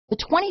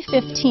The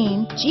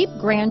 2015 Jeep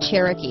Grand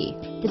Cherokee.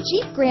 The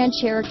Jeep Grand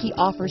Cherokee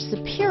offers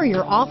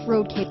superior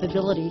off-road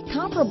capability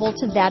comparable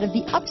to that of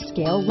the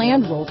upscale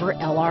Land Rover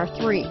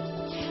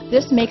LR3.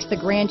 This makes the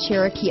Grand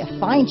Cherokee a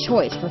fine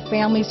choice for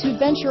families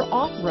who venture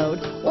off-road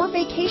or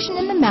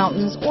vacation in the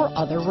mountains or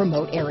other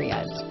remote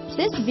areas.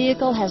 This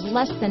vehicle has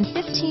less than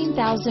 15,000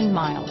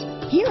 miles.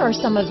 Here are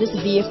some of this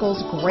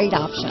vehicle's great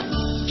options: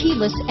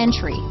 keyless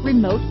entry,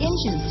 remote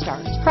engine start,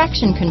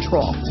 traction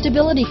control,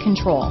 stability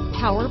control,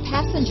 power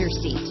passenger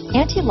seat,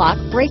 anti-lock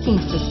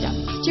braking system,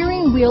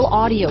 steering wheel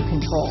audio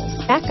controls,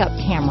 backup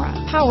camera,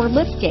 power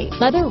liftgate,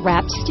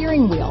 leather-wrapped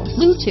steering wheel,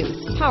 Bluetooth,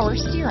 power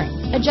steering,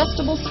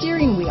 adjustable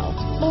steering wheel,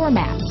 floor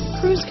mats,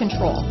 cruise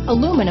control,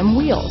 aluminum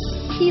wheels,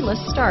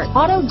 keyless start,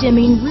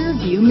 auto-dimming rear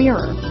view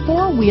mirror,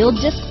 four-wheel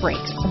disc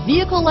brakes. A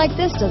vehicle like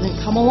this doesn't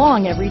come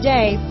along every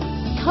day.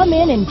 Come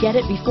in and get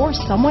it before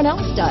someone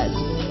else does.